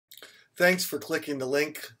Thanks for clicking the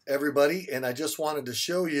link, everybody. And I just wanted to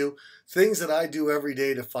show you things that I do every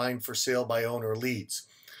day to find for sale by owner leads.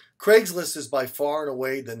 Craigslist is by far and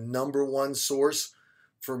away the #1 source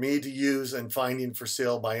for me to use in finding for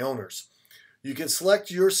sale by owners. You can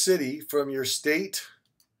select your city from your state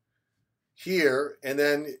here and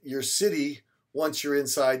then your city once you're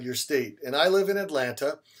inside your state. And I live in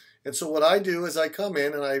Atlanta. And so what I do is I come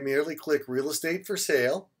in and I merely click real estate for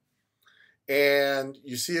sale. And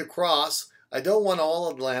you see across, I don't want all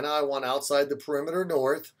Atlanta, I want outside the perimeter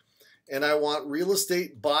north, and I want real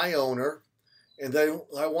estate by owner, and then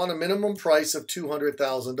I want a minimum price of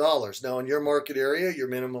 $200,000. Now in your market area, your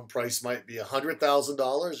minimum price might be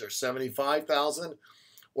 $100,000 or $75,000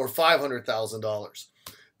 or $500,000.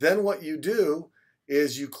 Then what you do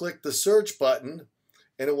is you click the search button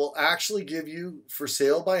and it will actually give you for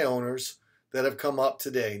sale by owners that have come up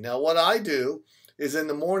today. Now what I do is in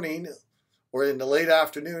the morning or in the late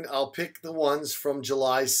afternoon, I'll pick the ones from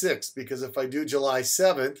July 6th, because if I do July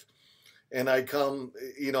 7th and I come,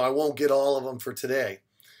 I won't get all of them for today.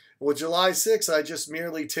 With July 6th, I just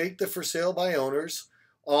merely take the for sale by owners,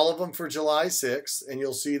 all of them for July 6th, and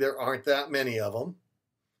you'll see there aren't that many of them,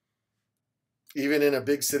 even in a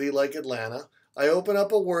big city like Atlanta. I open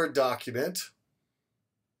up a Word document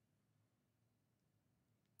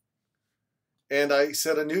and I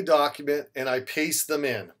set a new document and I paste them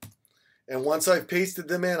in. And once I've pasted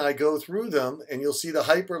them in, I go through them and you'll see the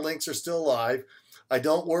hyperlinks are still live. I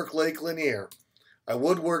don't work Lake Lanier. I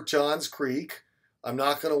would work Johns Creek. I'm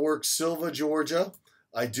not going to work Silva, Georgia.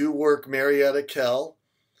 I do work Marietta, Kell.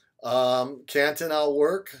 Canton I'll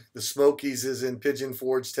work. The Smokies is in Pigeon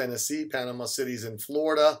Forge, Tennessee. Panama City's in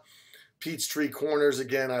Florida. Peachtree Corners,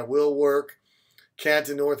 again, I will work.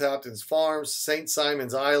 Canton, Northampton's Farms. St.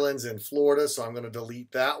 Simon's Islands in Florida, so I'm going to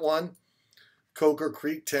delete that one. Coker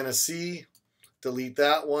Creek, Tennessee, delete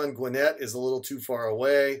that one. Gwinnett is a little too far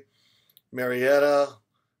away. Marietta,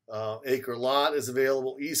 Acre Lot is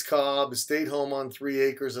available. East Cobb, Estate Home on 3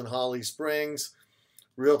 acres in Holly Springs.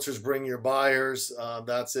 Realtors Bring Your Buyers,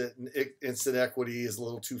 that's it. Instant Equity is a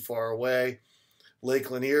little too far away. Lake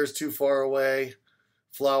Lanier is too far away.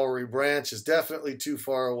 Flowery Branch is definitely too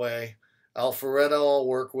far away. Alpharetta I'll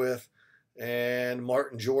work with. And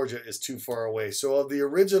Martin, Georgia is too far away. So of the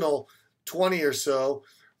original 20 or so,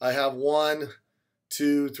 I have 1,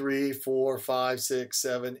 2, 3, 4, 5, 6,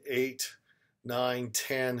 7, 8, 9,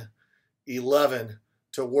 10, 11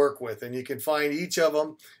 to work with. And you can find each of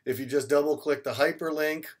them if you just double click the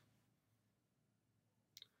hyperlink.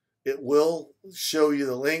 It will show you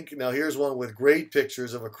the link. Now here's one with great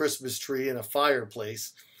pictures of a Christmas tree and a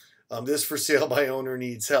fireplace. This for sale by owner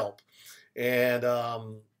needs help. And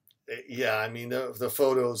yeah, I mean the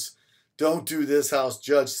photos don't do this house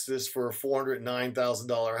justice for a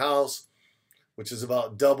 $409,000 house, which is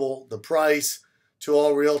about double the price. To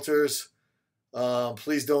all realtors,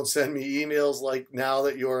 please don't send me emails like now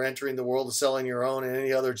that you are entering the world of selling your own and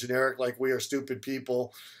any other generic like we are stupid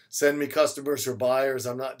people. Send me customers or buyers.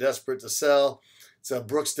 I'm not desperate to sell. It's a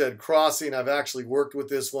Brookstead Crossing. I've actually worked with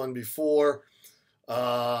this one before.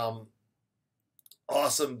 Awesome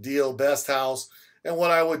deal, best house. And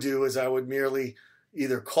what I would do is I would merely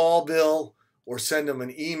either call Bill or send him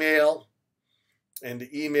an email. And the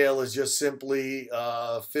email is just simply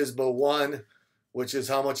FSBO1, which is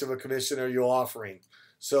how much of a commission are you offering.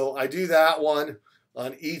 So I do that one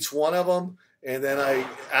on each one of them, and then I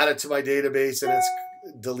add it to my database and it's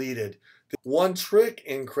deleted. One trick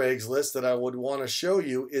in Craigslist that I would want to show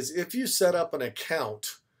you is if you set up an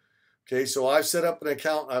account. Okay, so I've set up an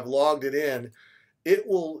account, I've logged it in. It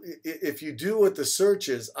will, if you do what the search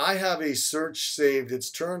is, I have a search saved,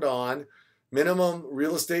 it's turned on, minimum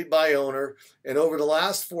real estate by owner, and over the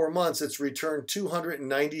last 4 months, it's returned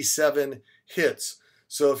 297 hits.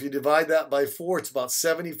 So if you divide that by 4, it's about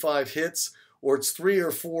 75 hits, or it's 3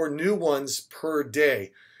 or 4 new ones per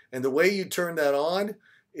day. And the way you turn that on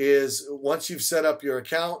is once you've set up your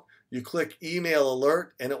account, you click email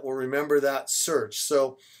alert and it will remember that search.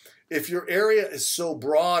 So if your area is so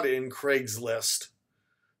broad in Craigslist,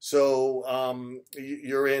 so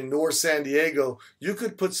you're in North San Diego, you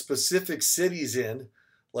could put specific cities in,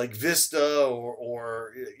 like Vista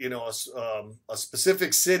or a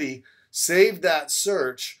specific city, save that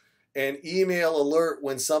search, and email alert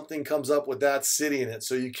when something comes up with that city in it.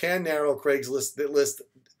 So you can narrow Craigslist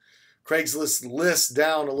list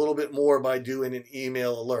down a little bit more by doing an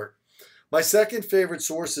email alert. My second favorite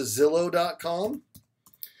source is Zillow.com.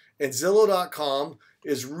 And Zillow.com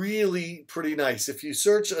is really pretty nice. If you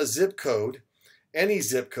search a zip code, any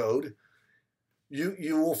zip code,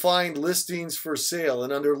 you will find listings for sale.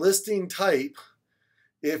 And under listing type,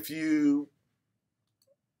 if you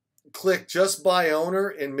click just by owner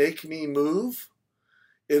and make me move,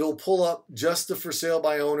 it'll pull up just the for sale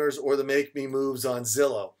by owners or the make me moves on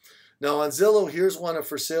Zillow. Now on Zillow, here's one of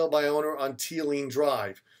for sale by owner on Teeling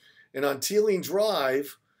Drive. And on Teeling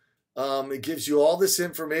Drive, it gives you all this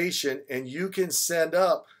information, and you can send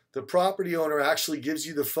up, the property owner actually gives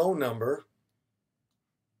you the phone number,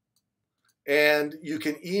 and you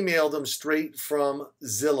can email them straight from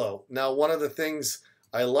Zillow. Now, one of the things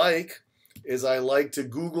I like is I like to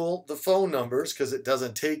Google the phone numbers because it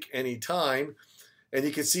doesn't take any time. And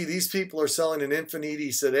you can see these people are selling an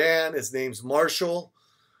Infiniti sedan. His name's Marshall.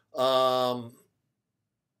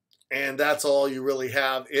 And that's all you really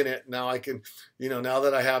have in it. Now I can, now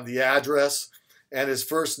that I have the address and his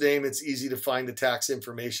first name, it's easy to find the tax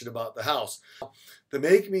information about the house. The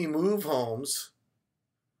Make Me Move homes,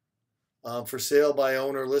 for sale by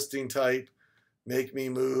owner, listing type, Make Me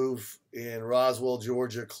Move in Roswell,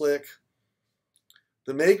 Georgia, click.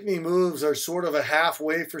 The Make Me Moves are sort of a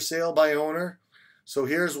halfway for sale by owner. So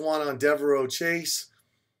here's one on Devereaux Chase.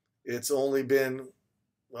 It's only been,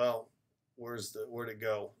 well, where'd it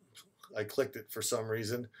go? I clicked it for some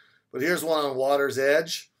reason. But here's one on Water's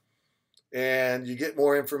Edge. And you get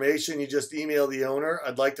more information. You just email the owner.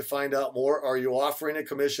 I'd like to find out more. Are you offering a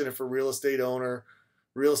commission if a real estate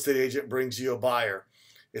agent brings you a buyer?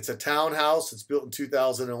 It's a townhouse. It's built in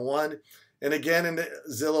 2001. And again, in the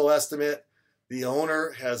Zillow estimate, the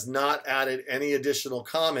owner has not added any additional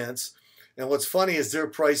comments. And what's funny is they're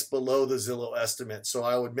priced below the Zillow estimate. So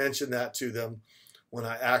I would mention that to them when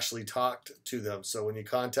I actually talked to them. So when you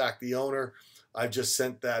contact the owner, I've just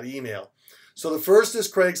sent that email. So the first is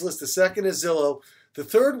Craigslist. The second is Zillow. The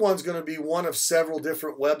third one's going to be one of several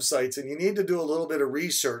different websites. And you need to do a little bit of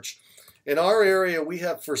research. In our area, we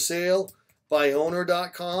have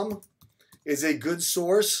forsalebyowner.com is a good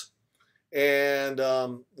source. And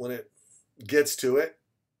when it gets to it,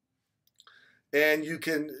 and you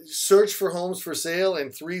can search for homes for sale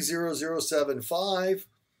in 30075.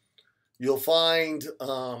 You'll find,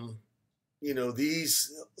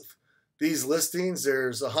 these listings.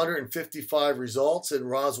 There's 155 results in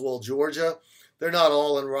Roswell, Georgia. They're not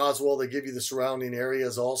all in Roswell. They give you the surrounding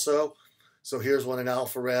areas also. So here's one in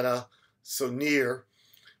Alpharetta, so near.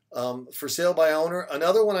 For sale by owner.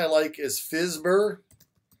 Another one I like is FSBO.com.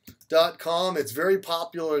 It's very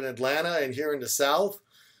popular in Atlanta and here in the South,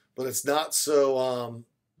 but it's not so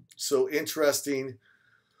interesting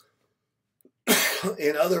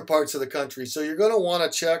in other parts of the country. So you're going to want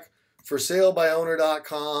to check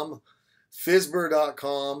forsalebyowner.com,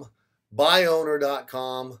 FSBO.com,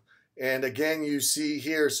 byowner.com, and again you see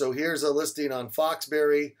here. So here's a listing on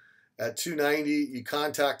Foxbury at $290. You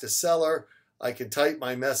contact a seller. I can type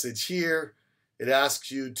my message here. It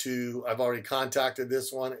asks you to, I've already contacted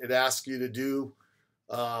this one. It asks you to do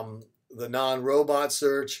the non-robot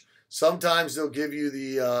search. Sometimes they'll give you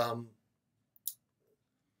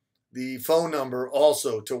the phone number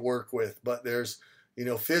also to work with, but there's,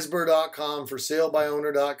 FSBO.com,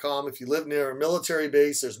 forsalebyowner.com. If you live near a military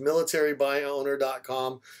base, there's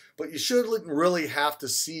militarybyowner.com, but you shouldn't really have to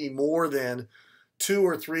see more than 2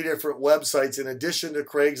 or 3 different websites in addition to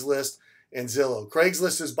Craigslist and Zillow.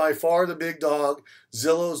 Craigslist is by far the big dog.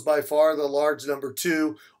 Zillow is by far the large number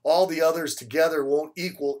 2. All the others together won't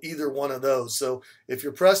equal either one of those. So if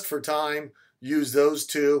you're pressed for time, use those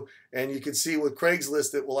 2. And you can see with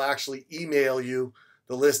Craigslist, it will actually email you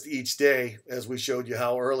the list each day, as we showed you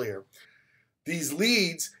how earlier. These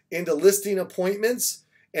leads into listing appointments,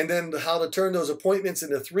 and then how to turn those appointments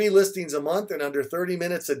into 3 listings a month in under 30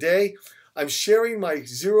 minutes a day. I'm sharing my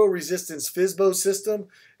zero resistance FSBO system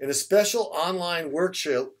in a special online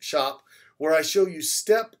workshop where I show you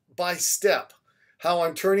step by step how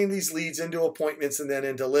I'm turning these leads into appointments and then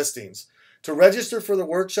into listings. To register for the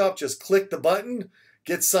workshop, just click the button,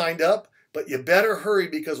 get signed up, but you better hurry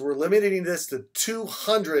because we're limiting this to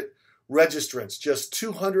 200 registrants, just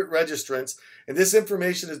 200 registrants, and this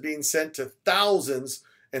information is being sent to thousands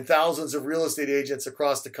and thousands of real estate agents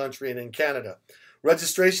across the country and in Canada.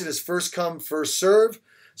 Registration is first come, first serve.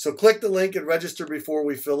 So click the link and register before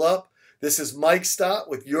we fill up. This is Mike Stott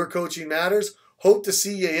with Your Coaching Matters. Hope to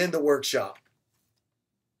see you in the workshop.